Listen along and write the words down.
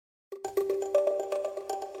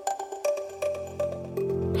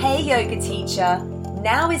Dear yoga teacher,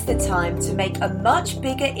 now is the time to make a much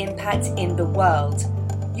bigger impact in the world.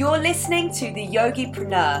 You're listening to The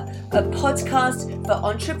Yogipreneur, a podcast for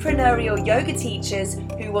entrepreneurial yoga teachers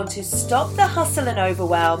who want to stop the hustle and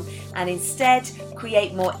overwhelm and instead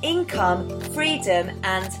create more income, freedom,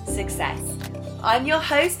 and success. I'm your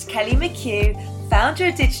host, Kelly McHugh, founder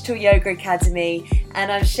of Digital Yoga Academy,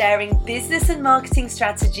 and I'm sharing business and marketing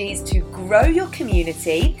strategies to grow your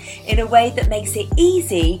community in a way that makes it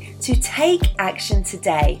easy to take action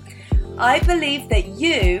today. I believe that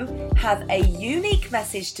you have a unique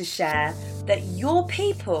message to share that your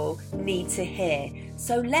people need to hear.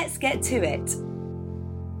 So let's get to it.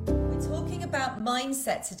 We're talking about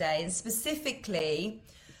mindset today, and specifically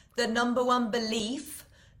the number one belief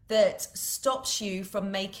that stops you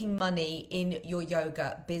from making money in your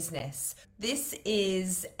yoga business. This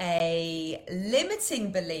is a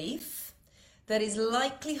limiting belief that is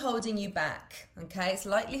likely holding you back, okay? It's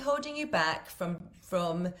likely holding you back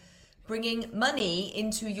from bringing money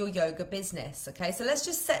into your yoga business, okay? So let's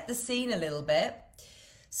just set the scene a little bit.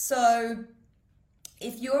 So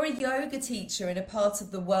if you're a yoga teacher in a part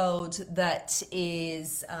of the world that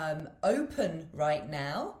is open right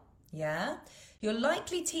now, yeah, you're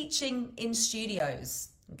likely teaching in studios,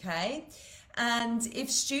 okay? And if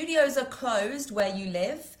studios are closed where you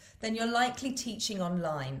live, then you're likely teaching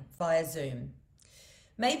online via Zoom.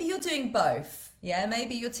 Maybe you're doing both, yeah?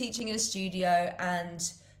 Maybe you're teaching in a studio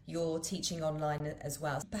and you're teaching online as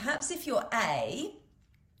well. Perhaps if you're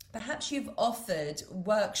perhaps you've offered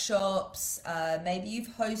workshops, maybe you've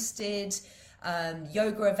hosted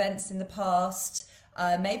yoga events in the past,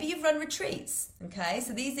 maybe you've run retreats, okay?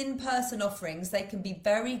 So these in-person offerings, they can be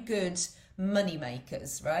very good money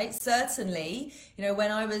makers, right? Certainly,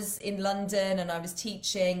 when I was in London and I was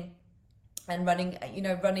teaching and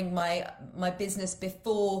running my business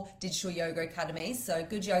before Digital Yoga Academy, so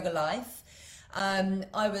Good Yoga Life,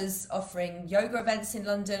 I was offering yoga events in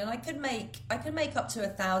London, and I could make up to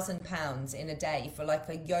 £1,000 in a day for like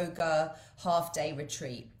a yoga half-day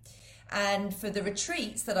retreat. And for the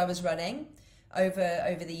retreats that I was running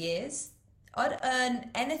over the years, I'd earn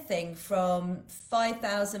anything from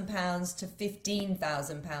 £5,000 to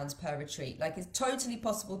 £15,000 per retreat. Like, it's totally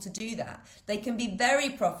possible to do that. They can be very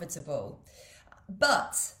profitable,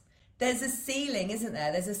 but there's a ceiling, isn't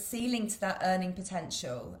there? There's a ceiling to that earning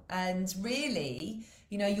potential. And really,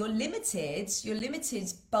 you're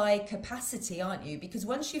limited by capacity, aren't you? Because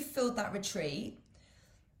once you've filled that retreat,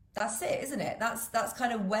 that's it, isn't it? That's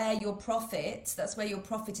kind of where your profit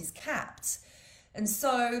is capped. And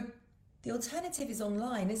so the alternative is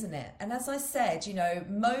online, isn't it? And as I said,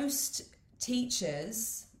 most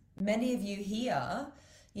teachers, many of you here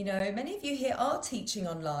are teaching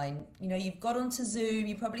online. You've got onto Zoom,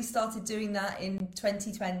 you probably started doing that in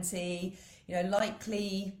 2020,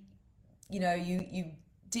 likely, you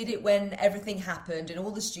did it when everything happened and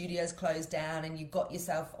all the studios closed down and you got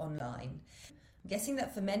yourself online. I'm guessing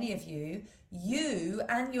that for many of you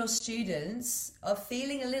and your students are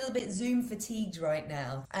feeling a little bit Zoom fatigued right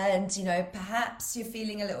now. And, perhaps you're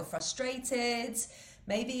feeling a little frustrated,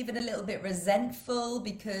 maybe even a little bit resentful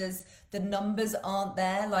because the numbers aren't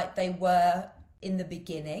there like they were in the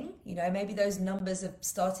beginning. Maybe those numbers have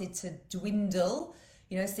started to dwindle,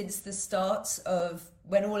 since the start of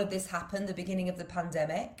when all of this happened, the beginning of the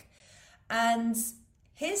pandemic. And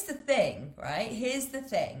here's the thing, right?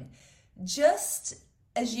 Just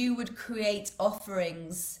as you would create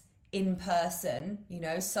offerings in person,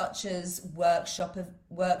 such as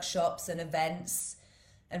workshops and events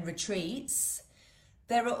and retreats,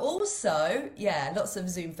 there are also, lots of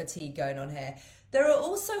Zoom fatigue going on here. There are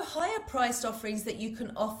also higher priced offerings that you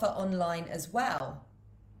can offer online as well.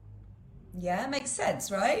 Yeah, makes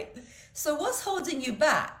sense, right? So what's holding you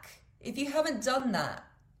back if you haven't done that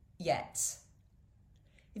yet?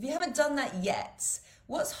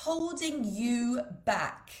 What's holding you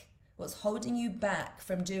back? What's holding you back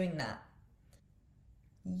from doing that?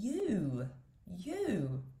 You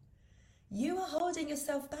are holding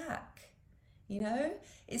yourself back.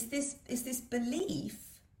 It's this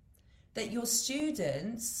belief that your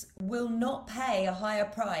students will not pay a higher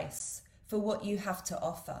price for what you have to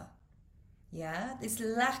offer. Yeah, this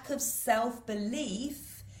lack of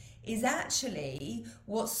self-belief is actually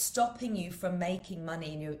what's stopping you from making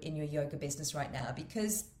money in your yoga business right now,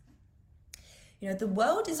 because the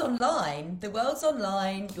world is online. The world's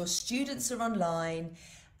online, your students are online,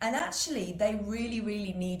 and actually they really,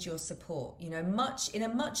 really need your support, in a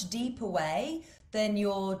much deeper way than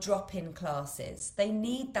your drop-in classes. They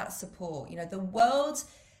need that support. The world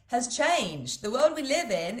has changed. The world we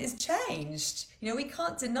live in is changed. We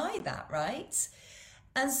can't deny that, right?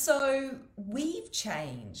 And so we've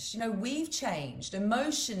changed, we've changed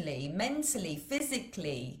emotionally, mentally,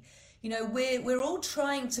 physically. We're all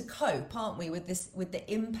trying to cope, aren't we, with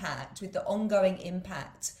the impact, with the ongoing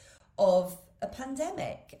impact of a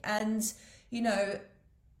pandemic. And,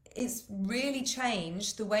 it's really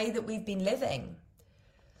changed the way that we've been living.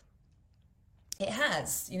 It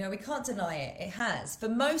has, we can't deny it. It has. For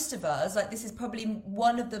most of us, like, this is probably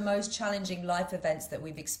one of the most challenging life events that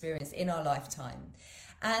we've experienced in our lifetime.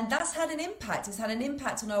 And that's had an impact. It's had an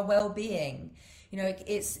impact on our well-being.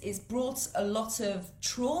 It's brought a lot of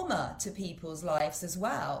trauma to people's lives as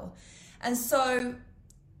well. And so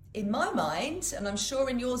in my mind, and I'm sure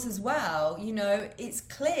in yours as well, it's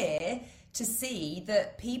clear to see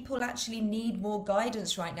that people actually need more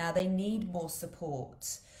guidance right now. They need more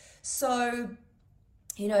support. So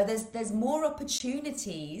there's more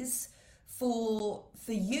opportunities for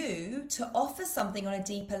you to offer something on a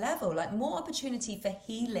deeper level, like more opportunity for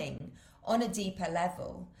healing on a deeper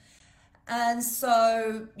level. And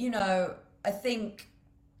so, I think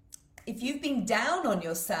if you've been down on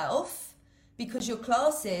yourself because your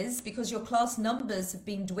class numbers have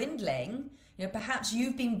been dwindling, perhaps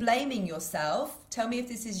you've been blaming yourself. Tell me if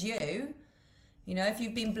this is you. If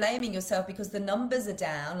you've been blaming yourself because the numbers are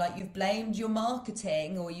down, like you've blamed your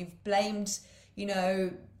marketing, or you've blamed,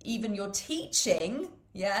 even your teaching.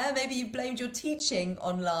 Yeah, maybe you blamed your teaching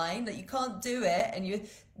online, that you can't do it, and you're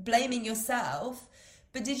blaming yourself.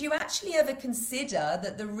 But did you actually ever consider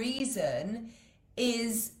that the reason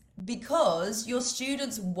is because your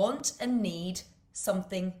students want and need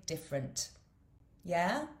something different?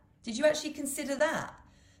 Yeah? Did you actually consider that?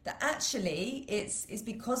 That actually it's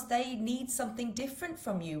because they need something different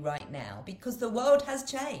from you right now, because the world has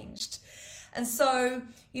changed. And so,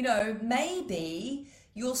 maybe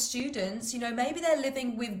your students, maybe they're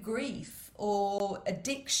living with grief or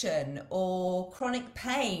addiction or chronic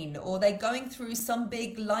pain, or they're going through some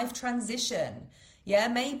big life transition. Yeah,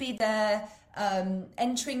 maybe they're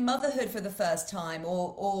entering motherhood for the first time,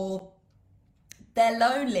 or they're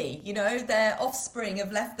lonely, their offspring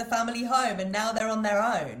have left the family home and now they're on their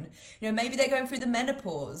own. Maybe they're going through the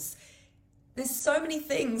menopause. There's so many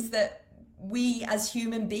things that we as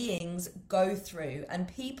human beings go through, and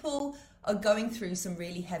people are going through some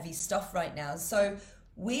really heavy stuff right now. So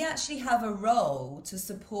we actually have a role to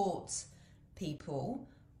support people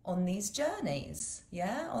on these journeys,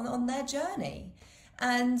 on their journey.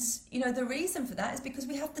 And, the reason for that is because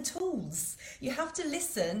we have the tools. You have to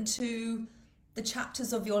listen to the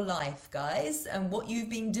chapters of your life, guys, and what you've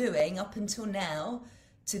been doing up until now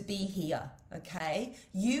to be here, okay?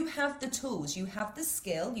 You have the tools, you have the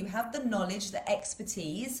skill, you have the knowledge, the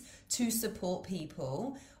expertise to support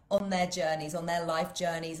people on their journeys, on their life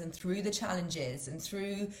journeys, and through the challenges and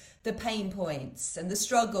through the pain points and the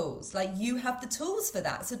struggles. Like, you have the tools for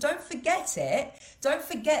that. So don't forget it. Don't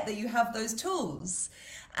forget that you have those tools.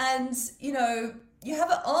 And, you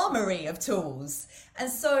have an armory of tools. And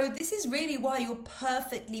so this is really why you're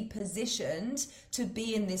perfectly positioned to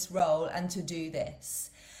be in this role and to do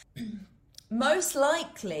this. Most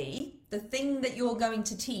likely, the thing that you're going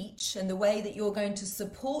to teach and the way that you're going to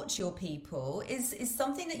support your people is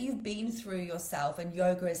something that you've been through yourself, and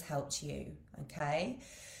yoga has helped you, okay?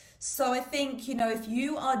 So I think, if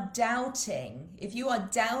you are doubting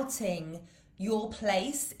your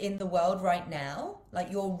place in the world right now,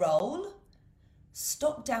 like your role,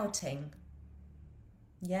 stop doubting.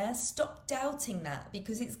 Yeah, stop doubting that,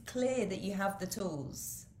 because it's clear that you have the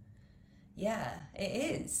tools. Yeah,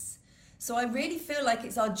 it is. So I really feel like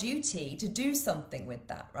it's our duty to do something with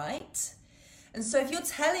that, right? And so if you're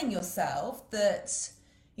telling yourself that,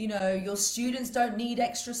 your students don't need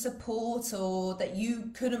extra support, or that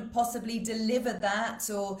you couldn't possibly deliver that,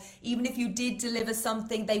 or even if you did deliver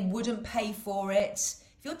something, they wouldn't pay for it.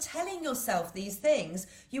 If you're telling yourself these things,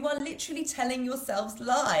 you are literally telling yourselves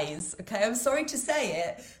lies. Okay, I'm sorry to say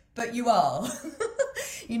it, but you are.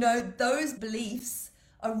 Those beliefs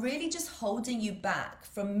are really just holding you back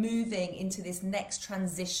from moving into this next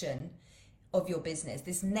transition of your business,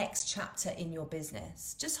 this next chapter in your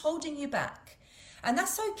business, just holding you back. And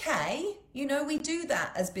that's okay. We do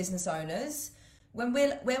that as business owners. When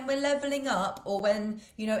we're leveling up, or when,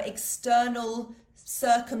 external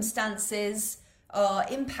circumstances are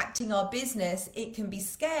impacting our business, it can be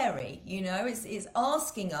scary. It's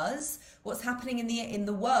asking us what's happening in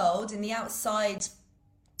the world, in the outside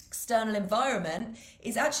external environment,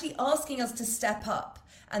 is actually asking us to step up.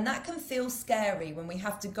 And that can feel scary when we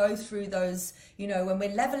have to go through those, when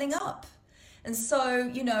we're leveling up. And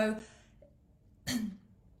so,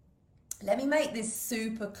 let me make this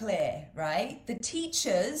super clear, right? The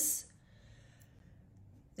teachers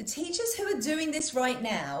who who are doing this right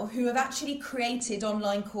now, who have actually created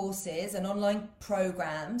online courses and online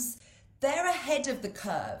programs, they're ahead of the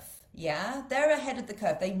curve. Yeah, they're ahead of the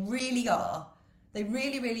curve. They really are. They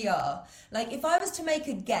really, really are. Like, if I was to make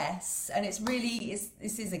a guess, and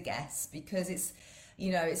this is a guess because it's,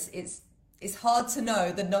 you know, it's hard to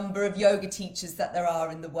know the number of yoga teachers that there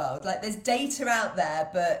are in the world. Like, there's data out there,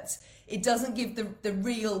 but it doesn't give the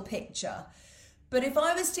real picture. But if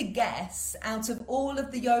I was to guess, out of all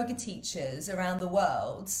of the yoga teachers around the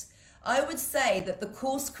world, I would say that the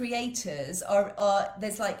course creators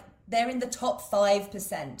they're in the top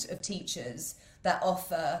 5% of teachers that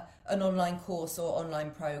offer an online course or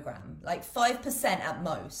online program, like 5% at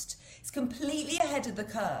most. It's completely ahead of the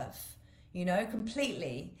curve, you know,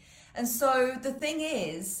 completely. And so the thing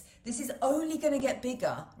is, this is only going to get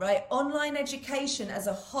bigger, right? Online education as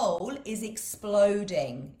a whole is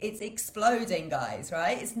exploding. It's exploding, guys,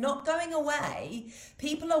 right? It's not going away.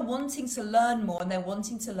 People are wanting to learn more and they're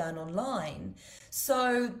wanting to learn online.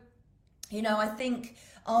 So, you know, I think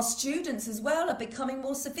our students as well are becoming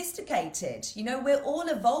more sophisticated. You know, we're all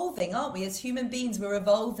evolving, aren't we? As human beings, we're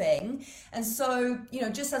evolving. And so, you know,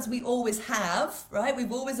 just as we always have, right?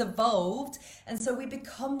 We've always evolved. And so we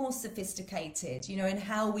become more sophisticated, you know, in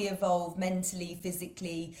how we evolve mentally,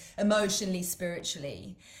 physically, emotionally,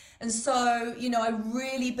 spiritually. And so, you know, I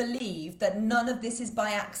really believe that none of this is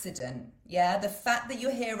by accident. Yeah, the fact that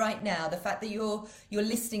you're here right now, the fact that you're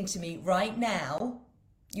listening to me right now,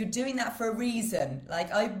 you're doing that for a reason. Like,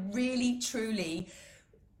 I really, truly,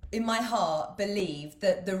 in my heart, believe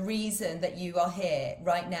that the reason that you are here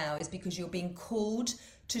right now is because you're being called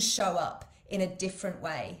to show up in a different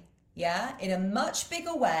way. Yeah, in a much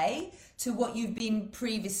bigger way to what you've been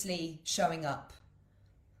previously showing up.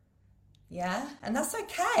 Yeah, and that's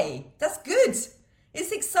okay. That's good.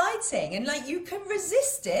 It's exciting, and like, you can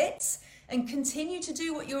resist it and continue to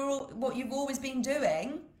do what you've always been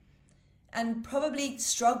doing, and probably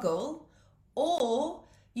struggle, or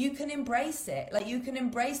you can embrace it. Like, you can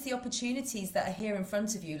embrace the opportunities that are here in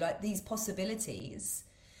front of you, like these possibilities.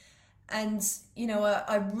 And, you know,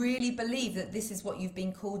 I really believe that this is what you've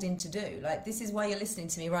been called in to do. Like, this is why you're listening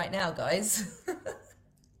to me right now, guys.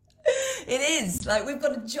 It is. Like, we've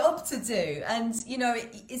got a job to do. And, you know,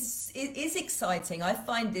 it is exciting. I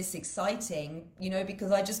find this exciting, you know,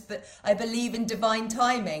 because I believe in divine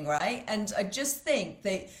timing, right? And I just think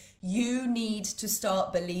that you need to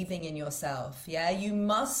start believing in yourself. Yeah, you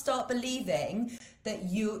must start believing that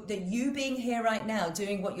you being here right now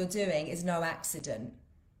doing what you're doing is no accident,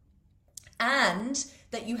 and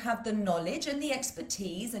that you have the knowledge and the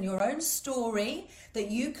expertise and your own story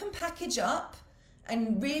that you can package up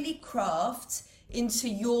and really craft into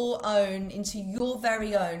your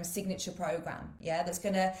very own signature program. Yeah, that's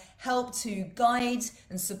going to help to guide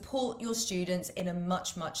and support your students in a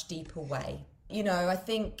much, much deeper way. You know, I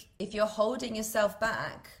think if you're holding yourself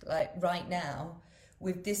back, like right now,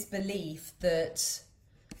 with this belief that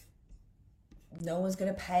no one's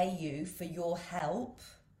going to pay you for your help,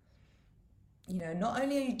 you know, not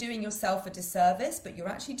only are you doing yourself a disservice, but you're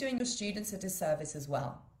actually doing your students a disservice as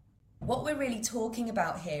well. What we're really talking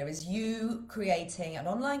about here is you creating an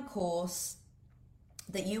online course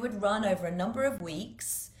that you would run over a number of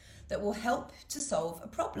weeks that will help to solve a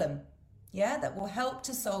problem. Yeah, that will help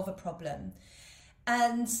to solve a problem.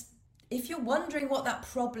 And if you're wondering what that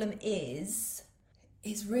problem is,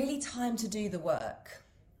 it's really time to do the work,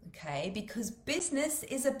 okay? Because business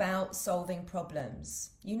is about solving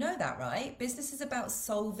problems. You know that, right? Business is about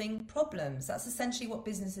solving problems. That's essentially what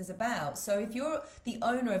business is about. So if you're the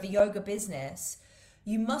owner of a yoga business,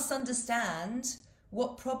 you must understand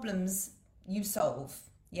what problems you solve.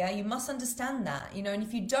 Yeah, you must understand that, you know, and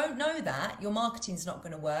if you don't know that, your marketing's not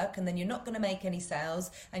going to work, and then you're not going to make any sales,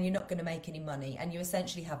 and you're not going to make any money, and you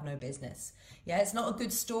essentially have no business. Yeah, it's not a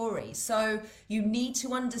good story. So you need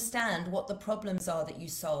to understand what the problems are that you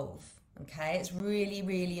solve. Okay, it's really,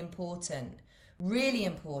 really important, really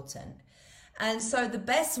important. And so the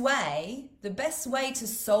best way to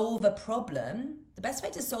solve a problem,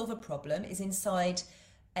 is inside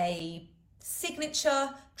a signature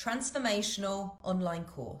transformational online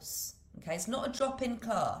course. Okay, it's not a drop-in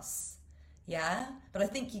class. Yeah, but I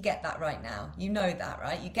think you get that right now. You know that,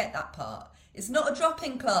 right? You get that part. It's not a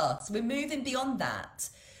drop-in class. We're moving beyond that.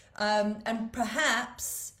 And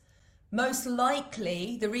perhaps, most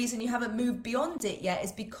likely, the reason you haven't moved beyond it yet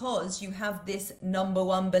is because you have this number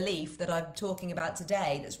one belief that I'm talking about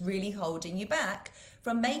today that's really holding you back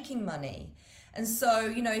from making money. And so,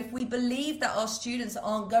 you know, if we believe that our students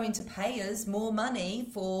aren't going to pay us more money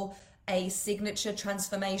for a signature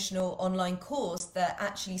transformational online course that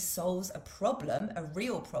actually solves a problem, a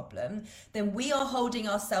real problem, then we are holding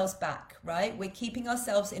ourselves back, right? We're keeping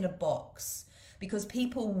ourselves in a box, because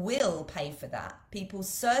people will pay for that. People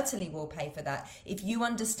certainly will pay for that if you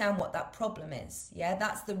understand what that problem is. Yeah,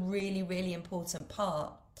 that's the really, really important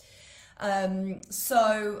part.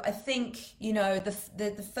 So I think, you know,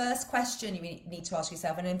 the first question you need to ask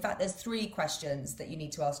yourself, and in fact, there's 3 questions that you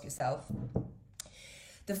need to ask yourself.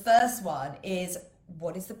 The first one is,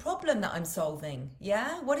 what is the problem that I'm solving?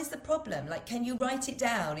 Yeah, what is the problem? Like, can you write it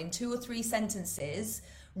down in 2 or 3 sentences?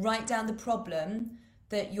 Write down the problem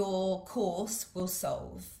that your course will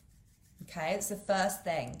solve. Okay, it's the first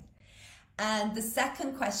thing. And the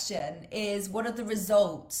second question is, what are the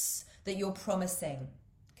results that you're promising?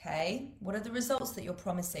 Okay, what are the results that you're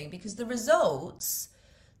promising? Because the results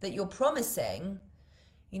that you're promising,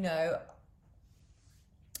 you know,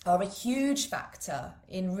 are a huge factor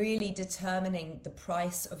in really determining the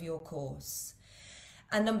price of your course.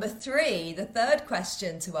 And number 3, the third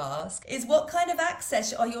question to ask is, what kind of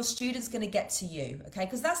access are your students going to get to you? Okay,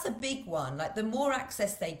 because that's the big one. Like, the more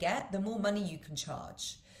access they get, the more money you can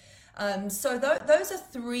charge. So those are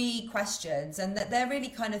 3 questions, and that they're really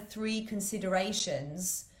kind of 3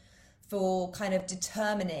 considerations for kind of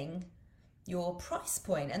determining your price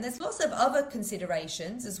point. And there's lots of other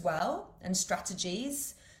considerations as well, and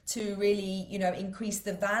strategies to really, you know, increase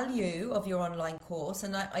the value of your online course.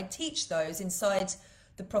 And I teach those inside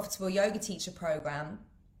the Profitable Yoga Teacher program.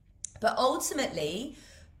 But ultimately,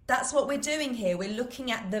 that's what we're doing here. We're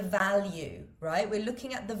looking at the value, right? We're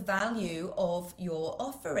looking at the value of your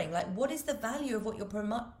offering. Like, what is the value of what you're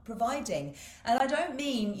providing? And I don't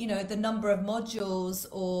mean, you know, the number of modules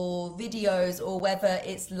or videos or whether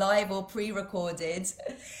it's live or pre-recorded.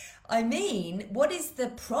 I mean, what is the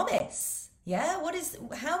promise? Yeah,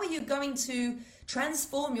 how are you going to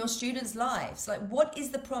transform your students' lives? Like, what is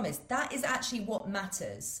the promise? That is actually what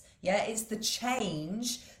matters. Yeah, it's the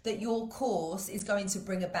change that your course is going to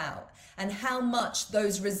bring about and how much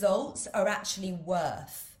those results are actually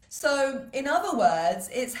worth. So in other words,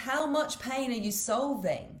 it's how much pain are you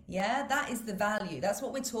solving? Yeah, that is the value. That's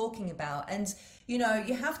what we're talking about. And, you know,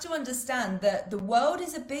 you have to understand that the world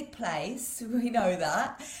is a big place. We know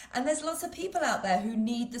that. And there's lots of people out there who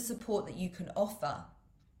need the support that you can offer.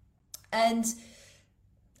 And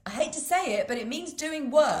I hate to say it, but it means doing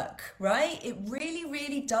work, right? It really,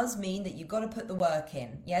 really does mean that you've got to put the work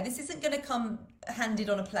in. Yeah, this isn't going to come handed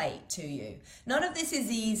on a plate to you. None of this is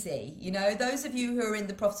easy. You know, those of you who are in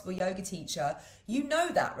the Profitable Yoga Teacher, you know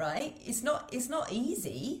that, right? It's not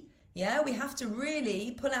easy. Yeah, we have to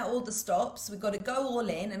really pull out all the stops. We've got to go all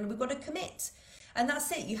in and we've got to commit. And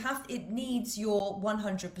that's it. It needs your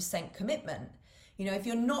 100% commitment. You know, if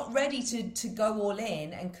you're not ready to go all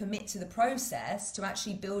in and commit to the process, to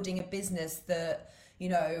actually building a business that, you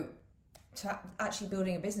know, to actually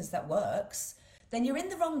building a business that works, then you're in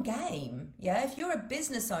the wrong game. Yeah, if you're a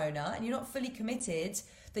business owner and you're not fully committed,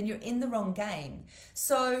 then you're in the wrong game.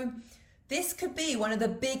 So this could be one of the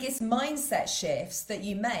biggest mindset shifts that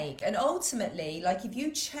you make. And ultimately, like, if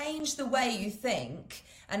you change the way you think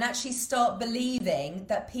and actually start believing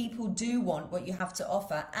that people do want what you have to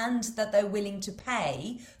offer and that they're willing to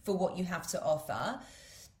pay for what you have to offer,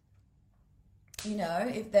 you know,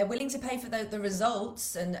 if they're willing to pay for the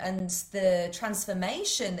results and the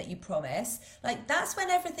transformation that you promise, like, that's when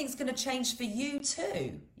everything's going to change for you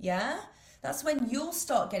too. Yeah, that's when you'll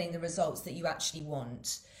start getting the results that you actually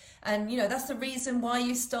want. And, you know, that's the reason why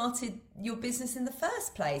you started your business in the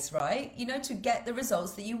first place, right? You know, to get the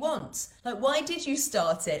results that you want. Like, why did you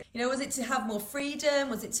start it? You know, was it to have more freedom?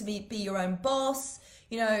 Was it to be your own boss?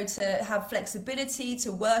 You know, to have flexibility,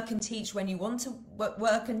 to work and teach when you want to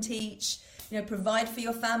work and teach? You know, provide for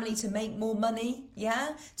your family to make more money,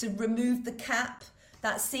 yeah? To remove the cap,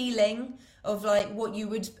 that ceiling of like what you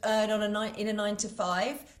would earn in a 9 to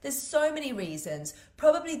 5. There's so many reasons.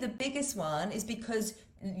 Probably the biggest one is because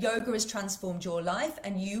yoga has transformed your life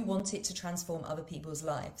and you want it to transform other people's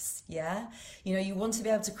lives. Yeah, you know, you want to be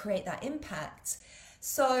able to create that impact.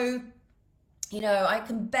 So, you know, I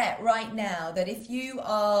can bet right now that if you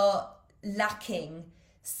are lacking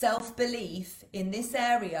self-belief in this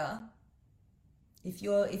area, if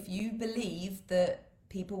you believe that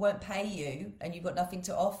people won't pay you and you've got nothing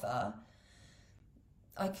to offer,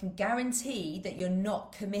 I can guarantee that you're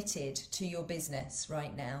not committed to your business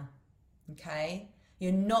right now. Okay?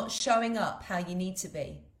 You're not showing up how you need to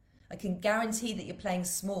be. I can guarantee that you're playing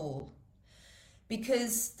small.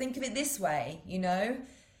 Because think of it this way, you know,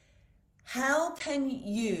 how can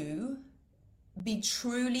you be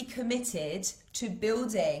truly committed to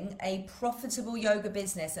building a profitable yoga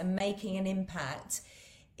business and making an impact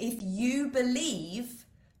if you believe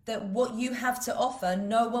that what you have to offer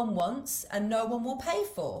no one wants and no one will pay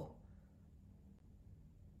for?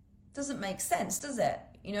 Doesn't make sense, does it?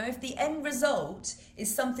 You know, if the end result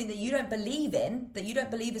is something that you don't believe in, that you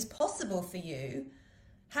don't believe is possible for you,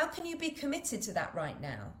 how can you be committed to that right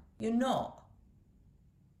now? You're not.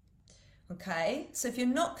 Okay? So if you're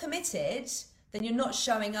not committed, then you're not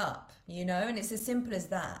showing up, you know, and it's as simple as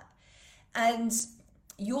that. And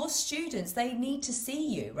your students, they need to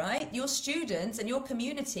see you, right? Your students and your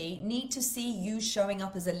community need to see you showing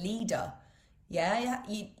up as a leader. Yeah,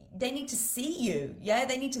 they need to see you. Yeah,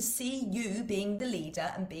 they need to see you being the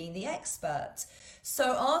leader and being the expert.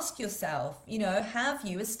 So ask yourself, you know, have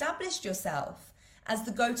you established yourself as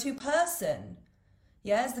the go-to person?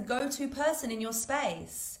 Yeah, as the go-to person in your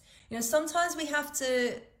space. You know, sometimes we have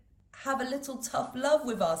to have a little tough love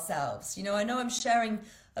with ourselves. You know, I know I'm sharing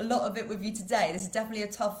a lot of it with you today. This is definitely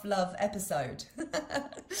a tough love episode.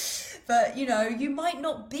 But, you know, you might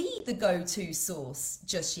not be the go-to source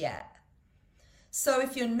just yet. So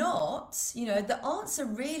if you're not, you know, the answer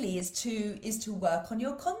really is to work on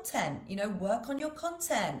your content, you know, work on your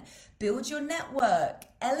content, build your network,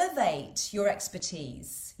 elevate your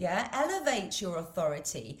expertise, yeah, elevate your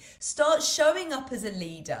authority, start showing up as a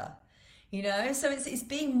leader, you know. So it's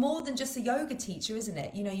being more than just a yoga teacher, isn't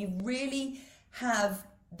it? You know, you really have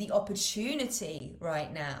the opportunity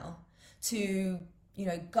right now to, you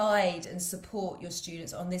know, guide and support your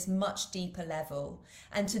students on this much deeper level.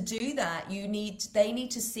 And to do that, they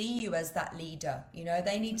need to see you as that leader. You know,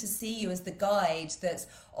 they need to see you as the guide that's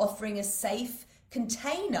offering a safe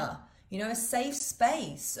container, you know, a safe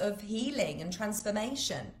space of healing and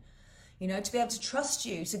transformation. You know, to be able to trust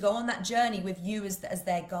you, to go on that journey with you as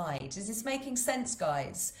their guide. Is this making sense,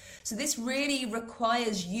 guys? So this really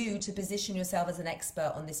requires you to position yourself as an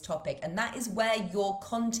expert on this topic. And that is where your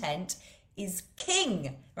content is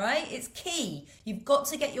king, right? It's key. You've got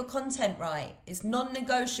to get your content right. It's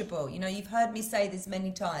non-negotiable. You know, you've heard me say this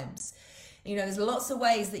many times. You know, there's lots of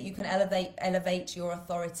ways that you can elevate your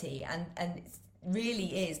authority, and it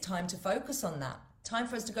really is time to focus on that. Time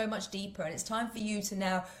for us to go much deeper, and it's time for you to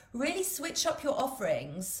now really switch up your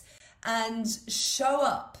offerings and show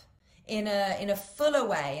up in a fuller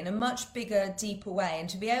way, in a much bigger, deeper way, and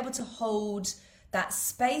to be able to hold that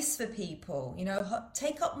space for people. You know,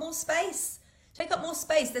 take up more space. Take up more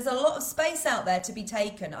space. There's a lot of space out there to be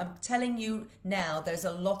taken. I'm telling you now, there's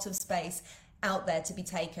a lot of space out there to be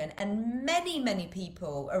taken, and many, many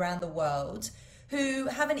people around the world who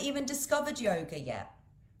haven't even discovered yoga yet.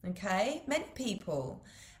 Okay, many people.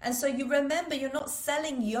 And so you remember, you're not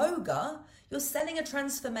selling yoga, you're selling a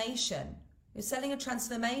transformation. You're selling a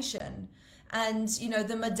transformation. And, you know,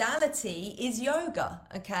 the modality is yoga,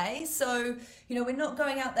 okay? So, you know, we're not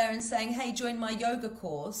going out there and saying, hey, join my yoga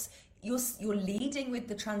course. You're leading with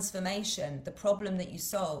the transformation, the problem that you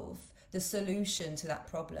solve, the solution to that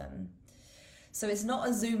problem. So it's not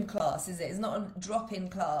a Zoom class, is it? It's not a drop-in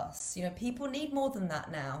class. You know, people need more than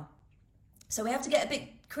that now. So we have to get a bit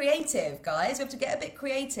creative, guys. We have to get a bit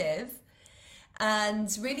creative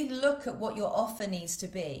and really look at what your offer needs to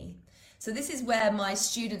be. So this is where my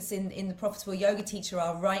students in the Profitable Yoga Teacher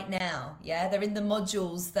are right now. Yeah, they're in the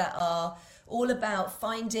modules that are all about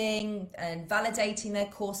finding and validating their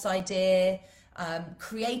course idea,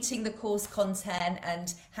 creating the course content,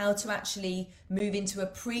 and how to actually move into a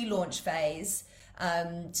pre-launch phase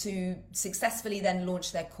to successfully then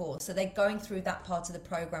launch their course. So they're going through that part of the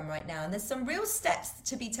program right now. And there's some real steps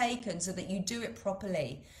to be taken so that you do it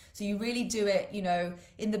properly. So you really do it, you know,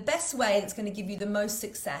 in the best way that's going to give you the most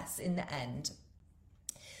success in the end.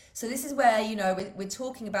 So this is where, you know, we're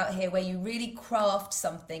talking about here, where you really craft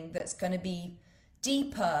something that's going to be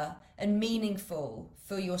deeper and meaningful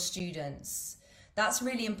for your students. That's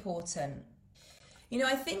really important. You know,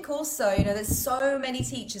 I think also, you know, there's so many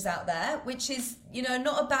teachers out there, which is, you know,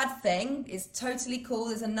 not a bad thing. It's totally cool.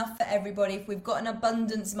 There's enough for everybody. If we've got an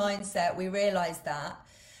abundance mindset, we realize that.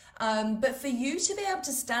 But for you to be able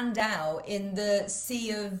to stand out in the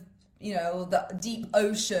sea of, you know, the deep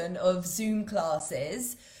ocean of Zoom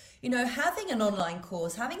classes, you know, having an online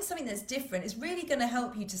course, having something that's different is really going to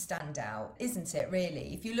help you to stand out, isn't it,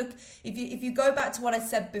 really? If you look, if you go back to what I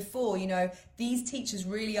said before, you know, these teachers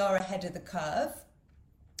really are ahead of the curve.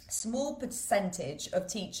 Small percentage of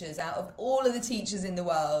teachers out of all of the teachers in the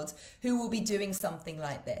world who will be doing something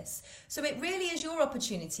like this. So it really is your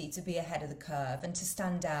opportunity to be ahead of the curve and to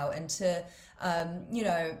stand out and to, you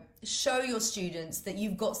know, show your students that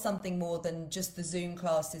you've got something more than just the Zoom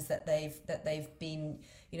classes that they've been,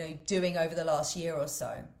 you know, doing over the last year or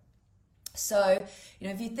so. So, you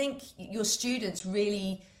know, if you think your students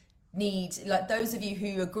really need, like those of you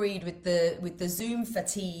who agreed with the Zoom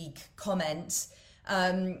fatigue comment,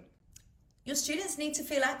 your students need to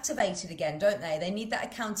feel activated again, don't they? They need that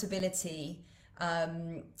accountability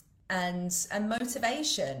and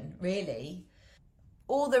motivation, really.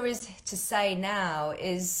 All there is to say now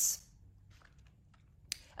is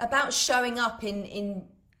about showing up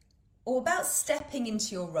or about stepping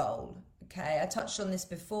into your role. Okay, I touched on this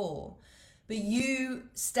before, but you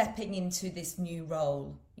stepping into this new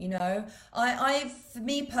role, you know, for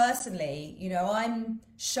me personally, you know, I'm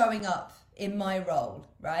showing up in my role,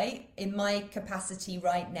 right? In my capacity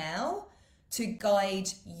right now to guide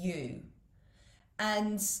you.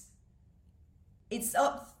 And it's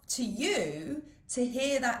up to you to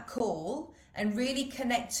hear that call and really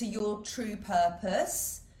connect to your true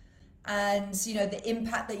purpose and, you know, the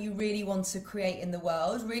impact that you really want to create in the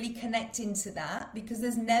world, really connect into that, because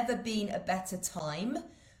there's never been a better time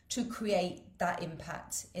to create that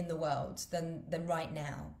impact in the world than right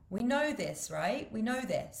now. We know this, right? We know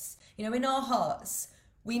this. You know, in our hearts,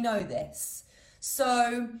 we know this.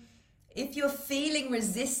 So if you're feeling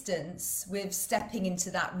resistance with stepping into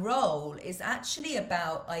that role, it's actually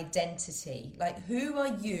about identity. Like, who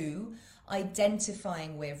are you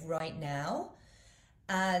identifying with right now?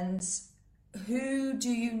 And who do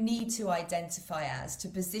you need to identify as to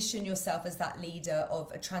position yourself as that leader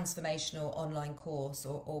of a transformational online course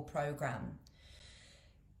or program?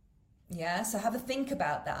 Yeah, so have a think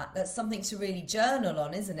about that. That's something to really journal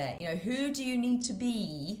on, isn't it? You know, who do you need to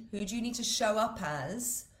be? Who do you need to show up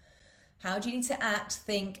as? How do you need to act,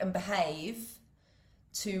 think, and behave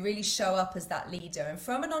to really show up as that leader? And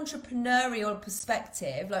from an entrepreneurial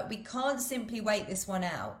perspective, like, we can't simply wait this one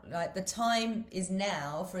out. Like, the time is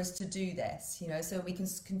now for us to do this, you know, so we can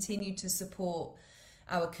continue to support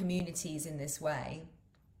our communities in this way.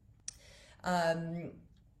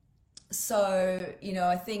 So, you know,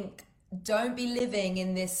 I think don't be living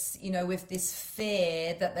in this, you know, with this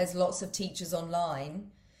fear that there's lots of teachers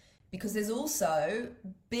online, because there's also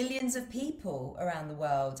billions of people around the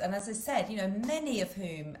world. And as I said, you know, many of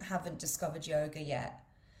whom haven't discovered yoga yet.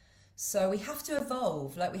 So we have to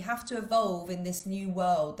evolve, like, we have to evolve in this new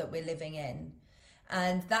world that we're living in.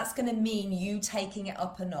 And that's going to mean you taking it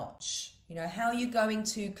up a notch. You know, how are you going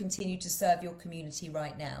to continue to serve your community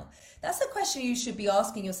right now? That's a question you should be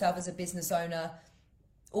asking yourself as a business owner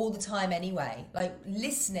all the time anyway. Like,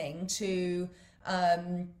 listening to,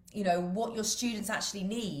 you know, what your students actually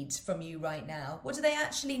need from you right now. What do they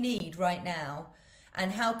actually need right now?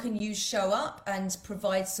 And how can you show up and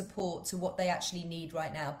provide support to what they actually need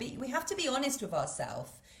right now? But we have to be honest with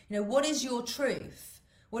ourselves. You know, what is your truth?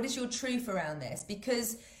 What is your truth around this?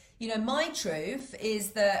 Because, you know, my truth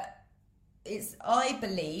is that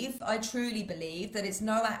I truly believe that it's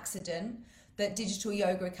no accident that Digital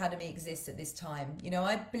Yoga Academy exists at this time. You know,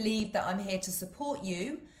 I believe that I'm here to support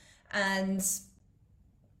you and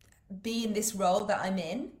be in this role that I'm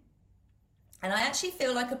in. And I actually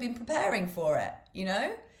feel like I've been preparing for it, you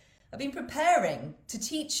know? I've been preparing to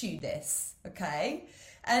teach you this, okay?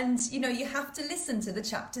 And, you know, you have to listen to the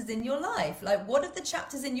chapters in your life. Like, what have the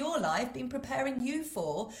chapters in your life been preparing you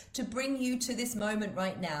for to bring you to this moment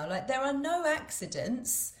right now? Like, there are no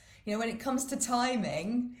accidents, you know, when it comes to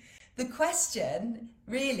timing. The question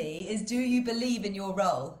really is, do you believe in your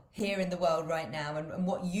role here in the world right now and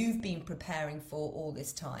what you've been preparing for all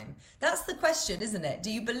this time? That's the question, isn't it?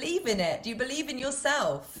 Do you believe in it? Do you believe in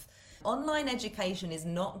yourself? Online education is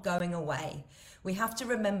not going away. We have to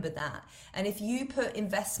remember that. And if you put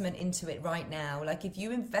investment into it right now, like if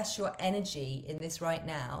you invest your energy in this right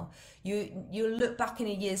now, you'll look back in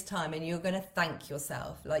a year's time and you're going to thank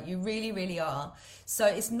yourself. Like, you really, really are. So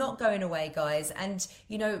it's not going away, guys. And,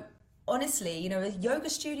 you know, honestly, you know, a yoga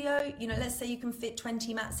studio, you know, let's say you can fit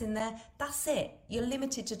 20 mats in there. That's it. You're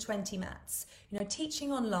limited to 20 mats. You know,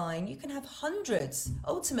 teaching online, you can have hundreds.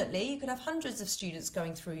 Ultimately, you could have hundreds of students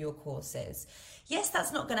going through your courses. Yes,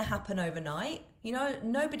 that's not going to happen overnight. You know,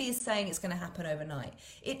 nobody is saying it's going to happen overnight.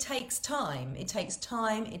 It takes time. It takes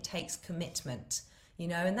time. It takes commitment, you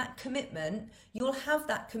know, and that commitment, you'll have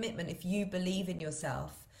that commitment if you believe in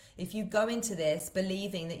yourself. If you go into this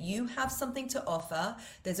believing that you have something to offer,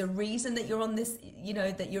 there's a reason that you're on this, you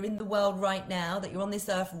know, that you're in the world right now, that you're on this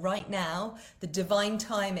earth right now, the divine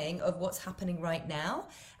timing of what's happening right now.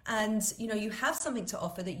 And, you know, you have something to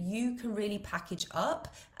offer that you can really package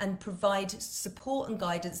up and provide support and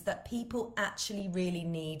guidance that people actually really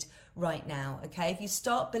need right now. Okay. If you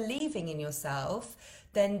start believing in yourself,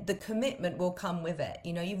 then the commitment will come with it.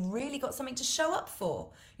 You know, you've really got something to show up for.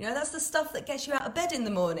 You know, that's the stuff that gets you out of bed in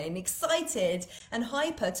the morning, excited and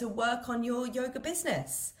hyper to work on your yoga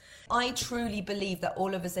business. I truly believe that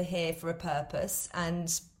all of us are here for a purpose,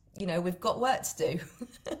 and we've got work to do.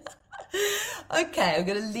 Okay, I'm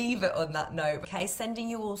going to leave it on that note. Okay, sending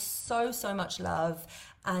you all so, so much love,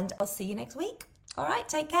 and I'll see you next week. All right,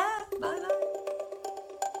 take care. Bye-bye.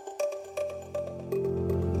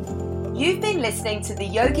 You've been listening to the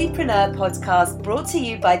Yogipreneur podcast, brought to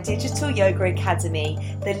you by Digital Yoga Academy,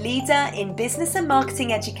 the leader in business and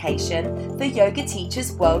marketing education for yoga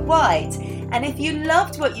teachers worldwide. And if you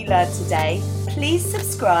loved what you learned today, please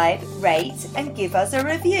subscribe, rate, and give us a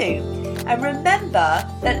review. And remember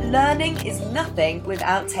that learning is nothing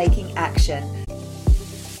without taking action.